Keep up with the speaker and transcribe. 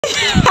Oh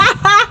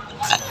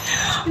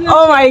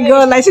my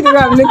god, I see the way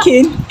I'm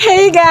looking.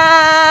 Hey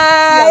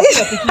guys.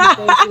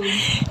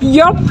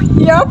 Yup.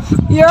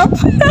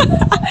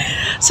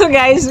 So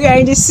guys, we are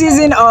in the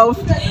season of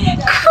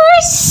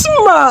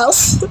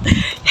Christmas.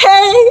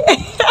 Hey.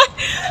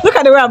 Look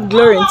at the way I'm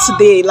glowing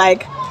today.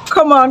 Like,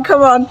 come on.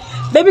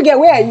 Baby girl,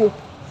 where are you?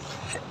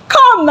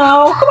 Come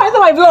now. Come into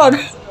my vlog.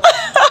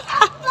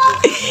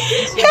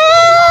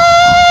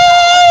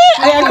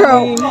 Hey,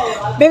 girl.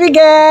 Baby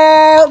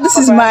girl, this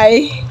is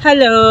my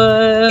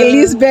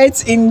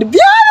Elizabeth in the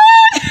building.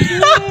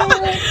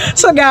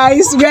 So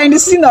guys, we are in the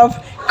scene of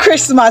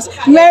Christmas.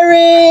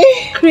 Merry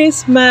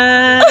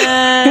Christmas.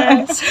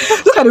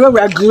 Look at the way we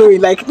are glowing.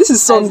 Like, this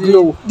is sun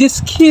glow. The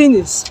skin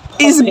is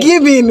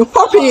giving,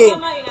 popping,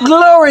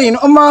 glowing.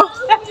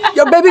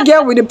 Your baby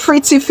girl with a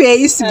pretty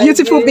face,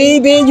 beautiful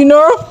baby, you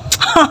know.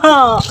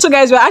 So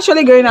guys, we're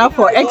actually going out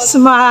for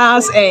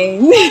Xmas,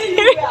 and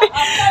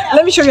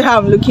let me show you how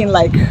I'm looking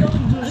like.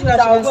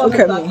 Look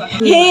at me.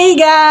 Hey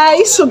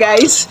guys, so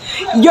guys,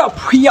 yup,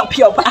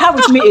 I have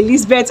with me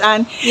Elizabeth,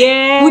 and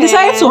we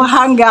decided to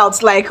hang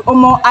out. Like,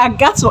 I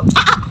got to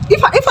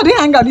if I didn't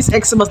hang out this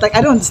Xmas, like,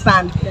 I don't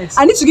understand.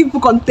 I need to give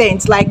people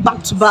content, like,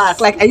 back to back,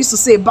 like I used to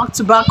say, back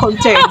to back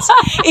content.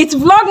 It's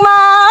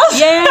Vlogmas.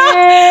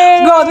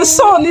 God, the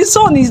sun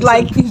is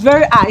like, it's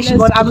very ash,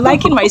 but I'm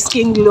liking my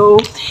skin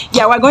glow.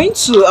 Yeah, we're going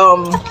to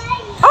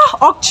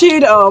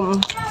Orchid,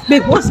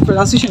 babe, what's the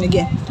pronunciation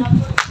again?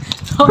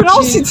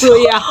 Pronounce it.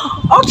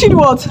 Orchid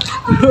what?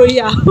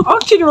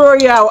 Orchid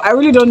Royal. I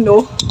really don't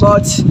know,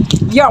 but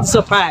yeah,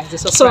 surprise.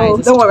 So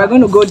don't worry, we're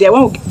going to go there.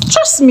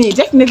 Trust me,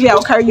 definitely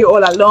I'll carry you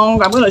all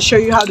along. I'm going to show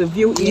you how the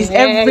view is.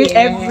 Every.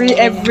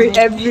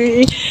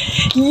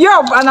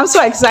 Yup, and I'm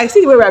so excited.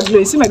 See the way we're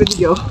glowing. See my baby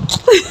girl.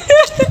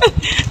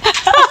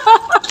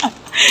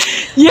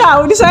 Yeah,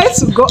 we decided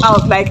to go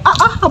out. Like,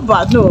 how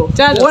about no?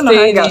 Want to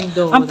hang out.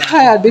 I'm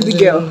tired, baby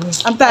girl.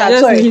 I'm tired.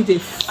 Sorry.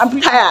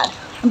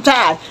 I'm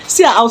tired.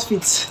 See our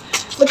outfits.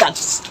 Look at,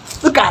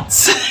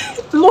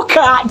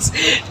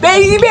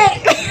 baby.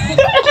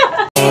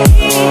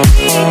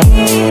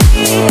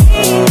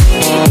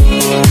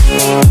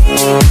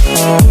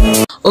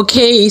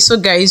 Okay, so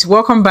guys,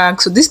 welcome back.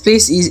 So this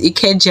place is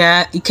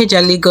Ikeja,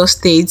 Lagos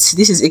State.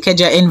 This is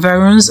Ikeja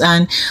Environs,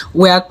 and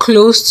we are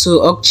close to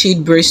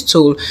Orchid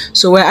Bristol.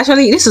 So we're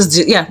actually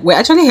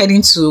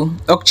heading to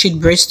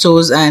Orchid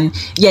Bristol's, and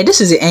yeah, this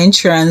is the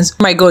entrance.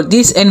 Oh my god,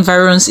 this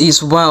environs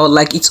is wow,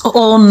 like it's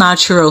all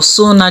natural,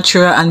 so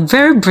natural and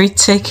very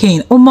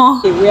breathtaking.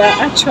 Oma, we are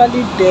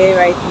actually there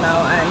right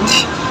now, and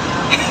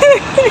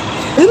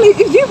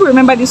if you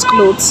remember these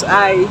clothes,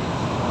 I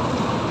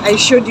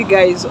showed you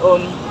guys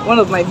on one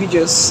of my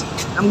videos.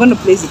 I'm going to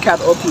place the card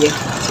up here.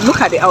 So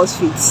look at the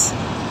outfits.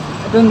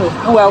 I don't know.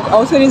 Oh well,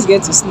 I'll always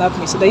get to snap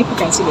me so that people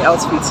can see the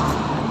outfits.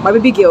 My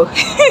baby girl.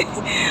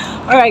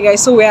 Alright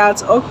guys, so we're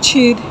at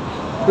Orchid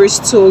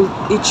Bristol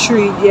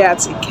Eatery. Yeah, at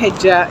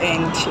Ikeja,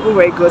 and oh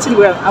my god,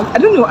 I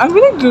don't know, I'm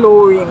really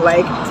glowing.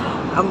 Like,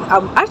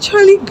 I'm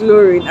actually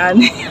glowing,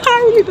 and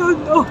I really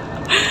don't know.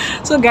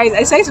 So guys, I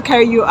decided to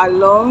carry you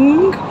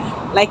along.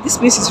 Like, this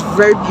place is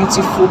very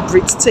beautiful,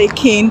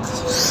 breathtaking.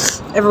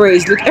 Everywhere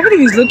is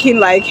looking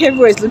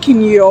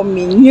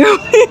yummy.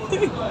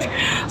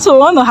 So we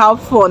want to have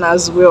fun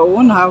as well.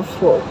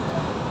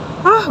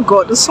 Oh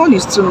god, the sun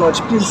is too much.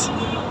 Please,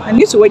 I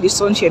need to wear the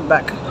sunshade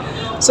back.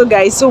 So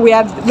guys, so we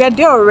are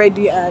there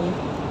already, and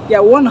yeah,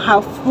 we want to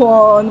have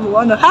fun.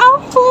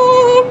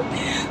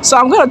 So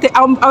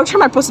I'll try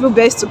my possible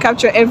best to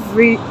capture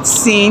every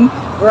scene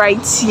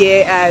right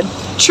here, and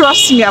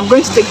trust me, I'm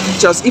going to take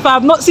pictures. If I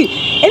have not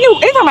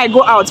anytime I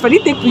go out, if I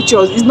didn't take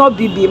pictures, it's not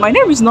BB. My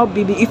name is not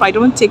BB if I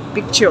don't take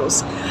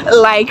pictures.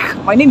 Like,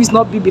 my name is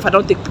not BB if I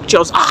don't take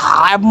pictures.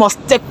 I must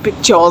take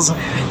pictures.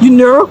 You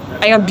know,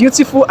 I am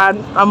beautiful,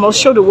 and I must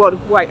show the world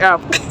who I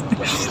am.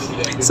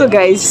 So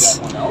guys,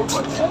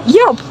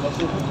 yup,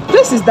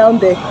 this is down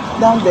there.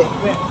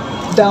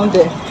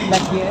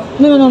 Like here?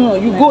 No,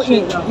 you go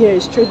in. Yeah,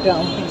 straight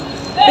down.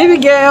 Baby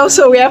girl,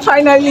 so we are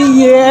finally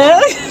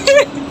here.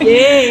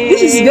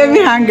 This is baby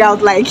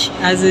hangout. Like,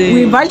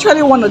 we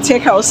virtually want to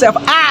take ourselves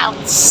out.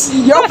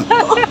 Yup.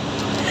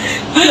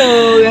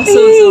 So we are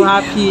so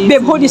happy.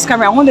 Babe, hold this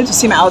camera. I want them to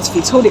see my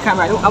outfits. Hold the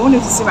camera. I want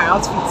them to see my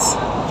outfits.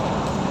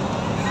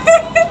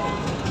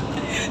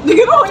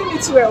 You're not holding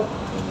it well.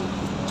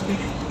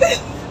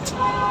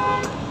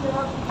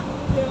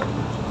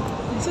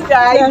 So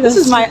guys, this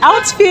is my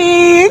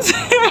outfit.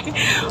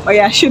 Oh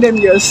yeah, show them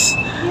yours.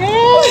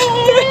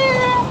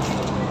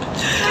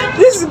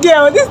 This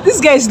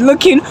guy is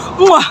looking.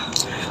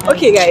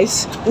 Okay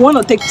guys, we want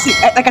to take,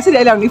 like I said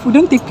earlier, if we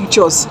don't take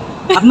pictures,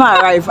 I've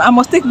not arrived. I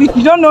must take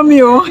you don't know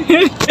me, oh.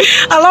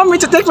 Allow me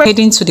to take my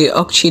heading to the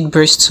Orchid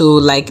Bristol,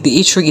 like the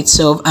eatery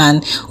itself,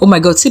 and oh my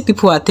god, see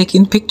people are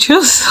taking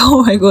pictures.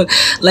 Oh my god,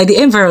 like the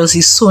environs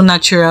is so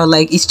natural,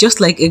 like it's just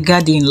like a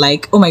garden.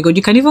 Like oh my god,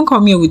 you can even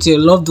come here with your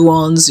loved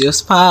ones, your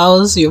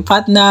spouse, your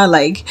partner.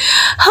 Like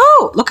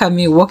oh, look at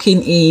me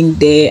walking in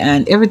there,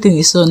 and everything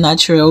is so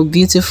natural,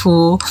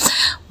 beautiful.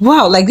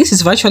 Wow, like this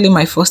is virtually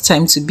my first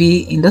time to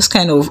be in this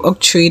kind of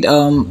Orchid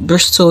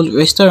Bristol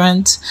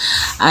restaurant,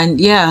 and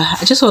yeah,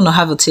 I just want to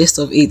have a taste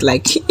of it.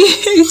 Like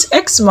it's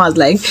Xmas,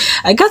 like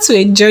I got to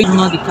enjoy.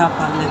 Not the cap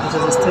and like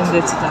it was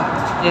extended to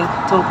that.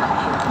 Yeah, talk.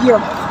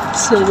 Yeah,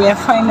 so we are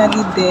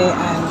finally there,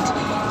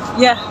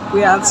 and yeah,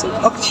 we are at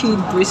Orchid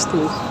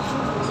Bristol.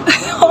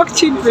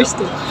 Orchid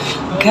Bristol,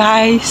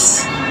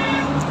 guys.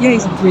 Yeah,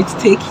 it's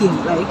breathtaking.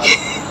 Like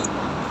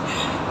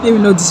let me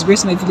not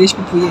disgrace my village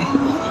people here.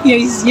 Yeah,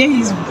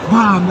 it's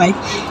warm. Like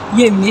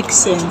yeah, it makes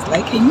sense.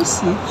 Like can you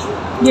see?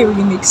 Yeah, it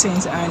really makes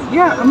sense. And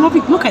yeah, I'm not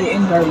look at the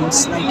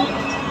environs. Like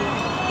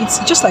it's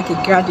just like a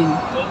garden.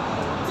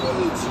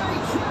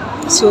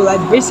 So like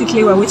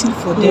basically we're waiting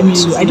for them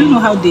to. I don't know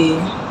how they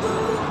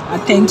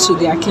attend to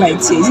their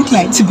clients. Is it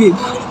client, babe?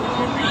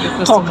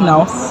 Talk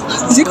now.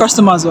 Is it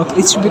customers? Or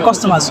it should be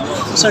customers.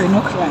 Sorry,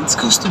 no clients,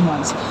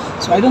 customers.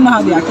 So I don't know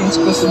how they attend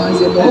to customers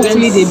there, but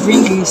hopefully they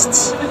bring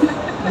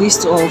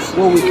list of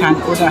what we can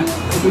order. I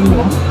don't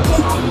know.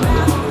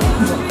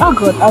 Oh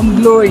god,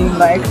 I'm glowing.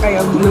 Like I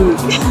am glowing.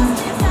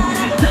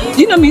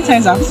 Do you know how many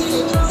times I've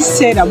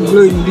said I'm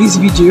glowing in this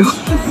video?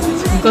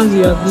 Because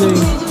you are glowing.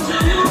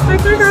 I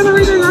can't remember how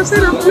many times I've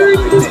said I'm glowing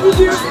in this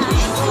video.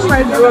 Oh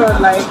my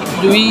god, like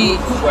Do we?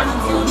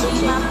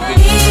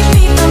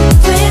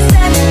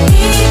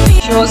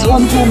 she was the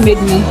one who made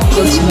me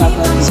go to know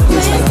about this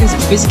place. Like this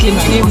is basically my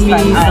first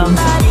time. And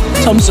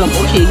thumbs up.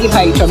 Okay, give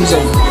her a thumbs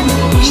up.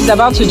 She's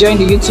about to join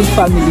the YouTube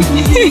family.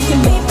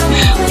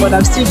 But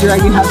I'm still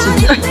dragging her to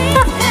join.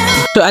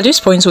 So at this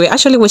point, we're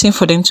actually waiting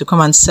for them to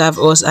come and serve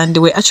us, and they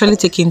were actually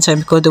taking time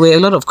because there were a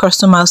lot of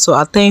customers to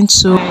attend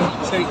to.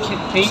 Sorry,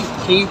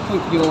 can you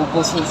put your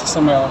bottle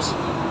somewhere else?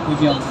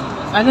 With your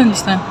I don't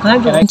understand. Can I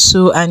go?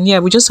 So and yeah,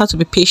 we just had to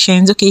be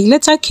patient. Okay, he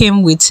later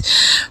came with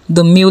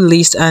the meal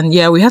list, and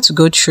yeah, we had to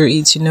go through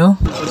it, you know.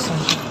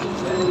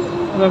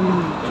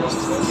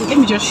 Let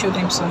me just show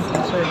them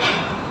something. Sorry.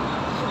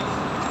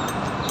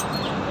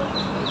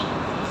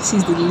 This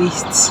is the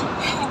list.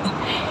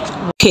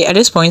 Okay, at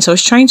this point I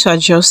was trying to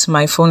adjust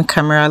my phone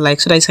camera,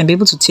 like so that I can be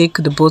able to take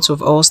the both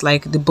of us,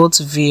 like the both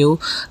view,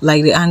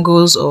 like the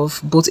angles of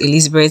both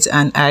Elizabeth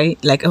and I.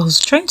 Like I was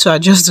trying to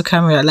adjust the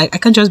camera, like I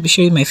can't just be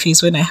showing my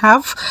face when I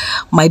have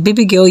my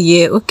baby girl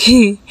here.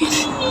 Okay.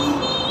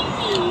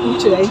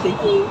 What should I take?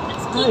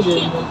 I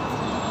don't know.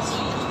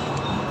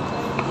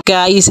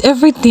 Guys,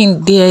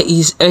 everything there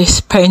is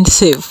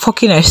expensive,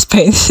 fucking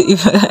expensive.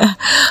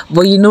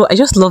 But you know, I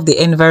just love the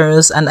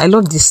environs, and I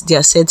love this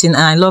their setting,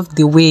 and I love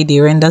the way they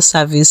render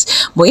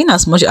service. But in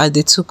as much as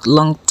they took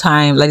long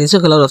time, like they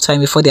took a lot of time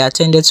before they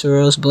attended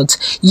to us, but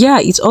yeah,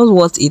 it's all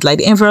worth it. Like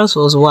the environs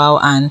was wow,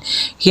 and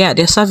yeah,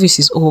 their service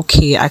is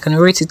okay. I can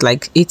rate it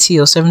like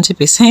 80 or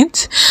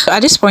 70%.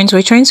 At this point,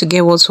 we're trying to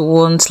get what we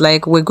want.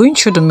 Like we're going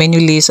through the menu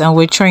list, and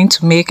we're trying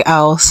to make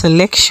our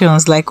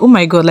selections. Like oh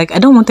my god, like I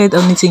don't wanted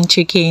anything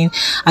chicken,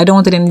 I don't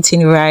wanted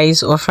anything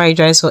rice or fried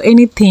rice or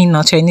anything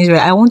or Chinese rice.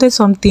 I wanted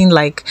something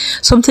like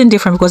something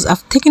different because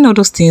I've taken all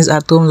those things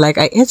at home. Like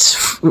I ate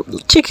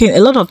chicken, a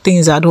lot of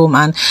things at home,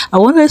 and I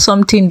wanted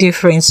something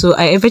different. So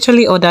I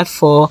eventually ordered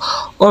for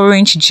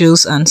orange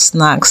juice and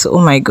snacks. Oh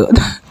my god,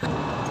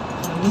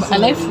 I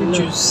like fruit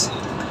juice.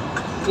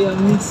 Yeah,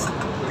 miss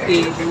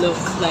a lot.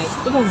 Like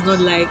who does not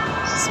like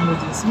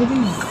smoothies?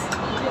 Smoothies,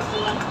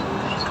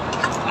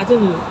 I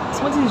don't know.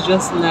 Smoothies is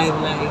just like.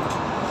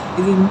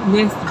 Is the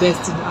next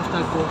best thing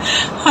after God.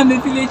 I'm a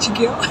village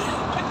girl.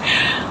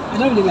 I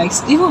don't really like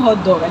even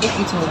hot dog. I don't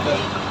eat hot dog.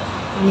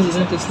 I mean, you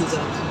don't take pizza.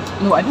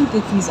 No, I don't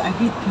take pizza. I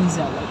hate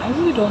pizza. Like I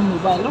really don't know,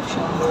 but I love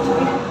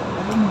shawarma.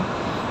 I don't know.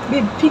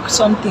 Babe, pick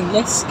something.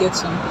 Let's get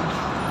something.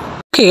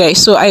 Okay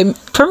guys, so I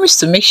promised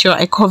to make sure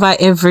I cover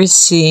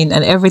everything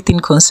and everything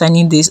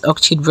concerning this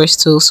Orchid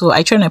Bristol, so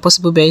I try my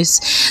possible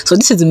best. So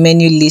this is the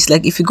menu list.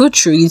 Like if you go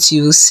through it,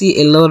 you will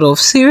see a lot of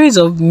series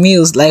of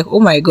meals. Like oh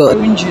my god,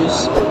 orange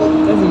juice.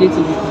 That's a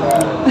little bit.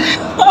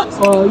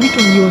 Or which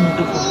one you want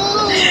to go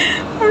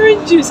for?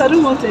 Orange juice. I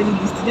don't want any of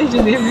this. Let's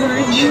just have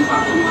orange juice.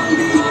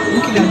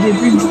 Looking at the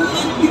bring.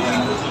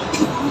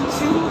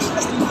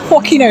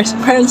 Fucking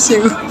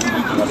expensive.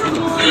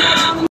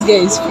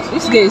 This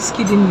guy is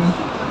kidding me.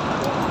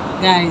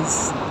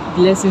 Guys,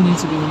 blessing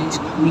needs to be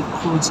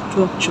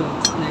reconstructed.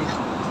 Like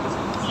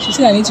she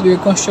said I need to be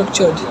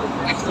reconstructed.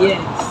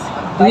 Yes.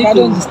 Like I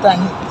don't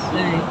understand.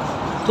 Like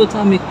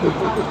total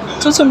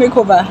makeover. Total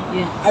makeover.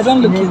 Yeah. I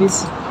don't look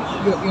it.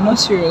 You're not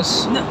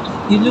serious. No.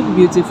 You look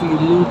beautiful. You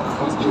look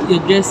your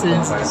dress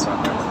sense.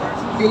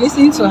 You're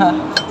listening to her.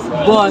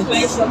 But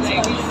there's some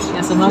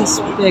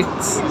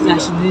aspects that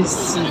she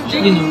needs to,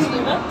 you know.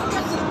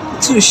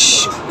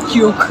 Tush,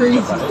 you're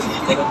crazy.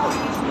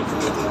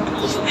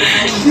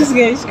 This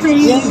guy is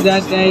crazy. Yes,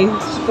 that guy.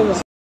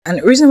 And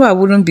the reason why I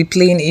wouldn't be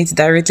playing it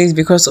directly is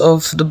because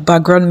of the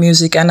background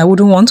music and I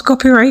wouldn't want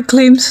copyright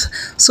claims.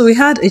 So we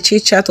had a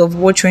chit chat of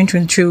what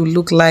 2023 would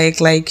look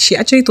like. Like she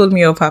actually told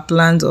me of her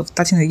plans of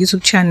starting a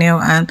YouTube channel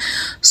and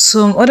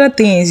some other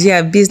things,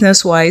 yeah,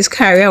 business wise,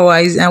 career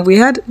wise, and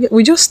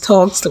we just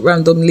talked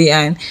randomly,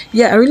 and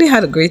yeah, I really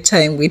had a great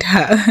time with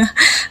her.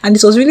 And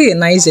it was really a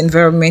nice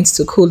environment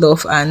to cool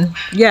off and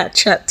yeah,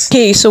 chat.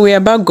 Okay, so we're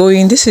about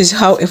going. This is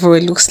how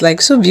everywhere looks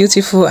like, so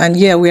beautiful. And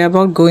yeah, we're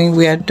about going,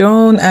 we are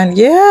done. And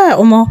yeah,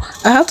 Omo,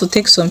 I have to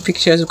take some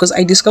pictures because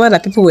I discovered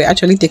that people were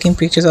actually taking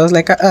pictures. I was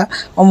like,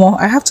 Omo,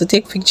 I have to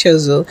take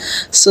pictures though.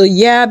 So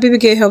yeah,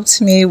 BBK helped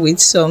me with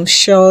some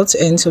shots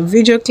and some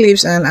video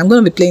clips, and I'm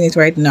gonna be playing it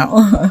right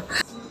now.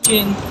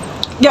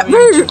 Yeah,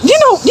 very. You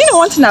know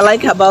one thing I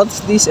like about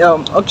this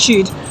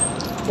orchid.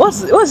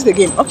 What's it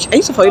again? I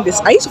used to forget this.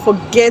 I used to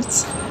forget.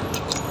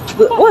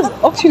 What's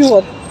orchid?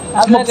 What?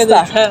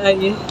 Mobster.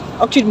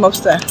 Orchid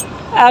mobster.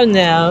 I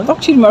know.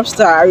 Orchid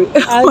mobster. I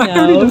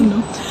really don't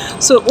know.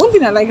 So one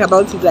thing I like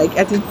about it, like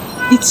I think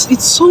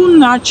it's so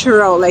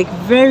natural, like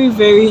very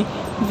natural.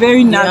 The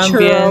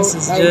ambience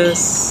is like,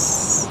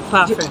 just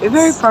perfect.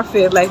 Very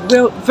perfect, like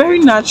very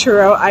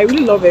natural. I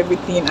really love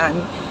everything,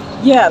 and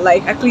yeah,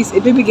 like at least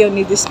a baby girl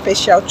needs this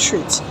special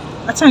treat.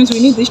 At times we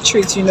need this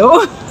treat, you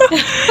know.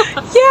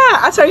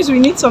 Yeah, at times we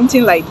need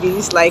something like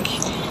this, like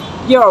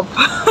yup.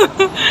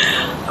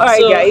 All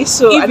right, guys.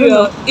 So I don't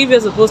know if you're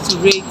supposed to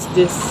rate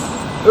this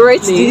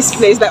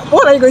place, like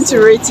what are you going to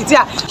rate it?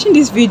 Yeah, watching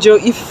this video,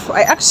 if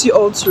I ask you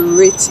all to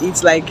rate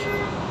it, like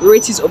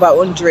rate it over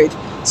 100,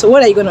 so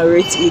what are you gonna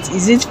rate it?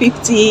 Is it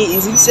 50?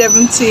 Is it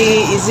 70?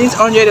 Is it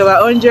 100 over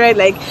 100?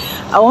 Like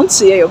I want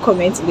to hear your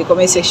comments in the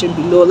comment section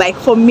below. Like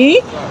for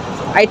me,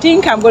 I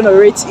think I'm gonna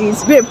rate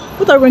it, babe,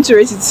 what are you going to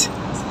rate it?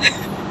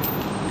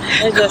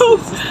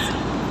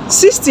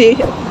 60?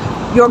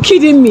 You're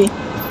kidding me,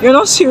 you're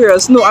not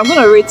serious. No, I'm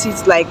gonna rate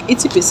it like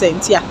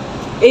 80%. Yeah,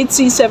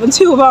 80,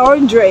 70 over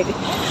 100.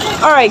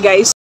 All right,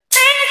 guys.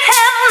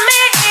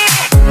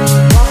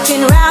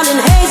 Walking around in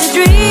hazy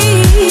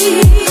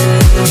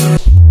dreams.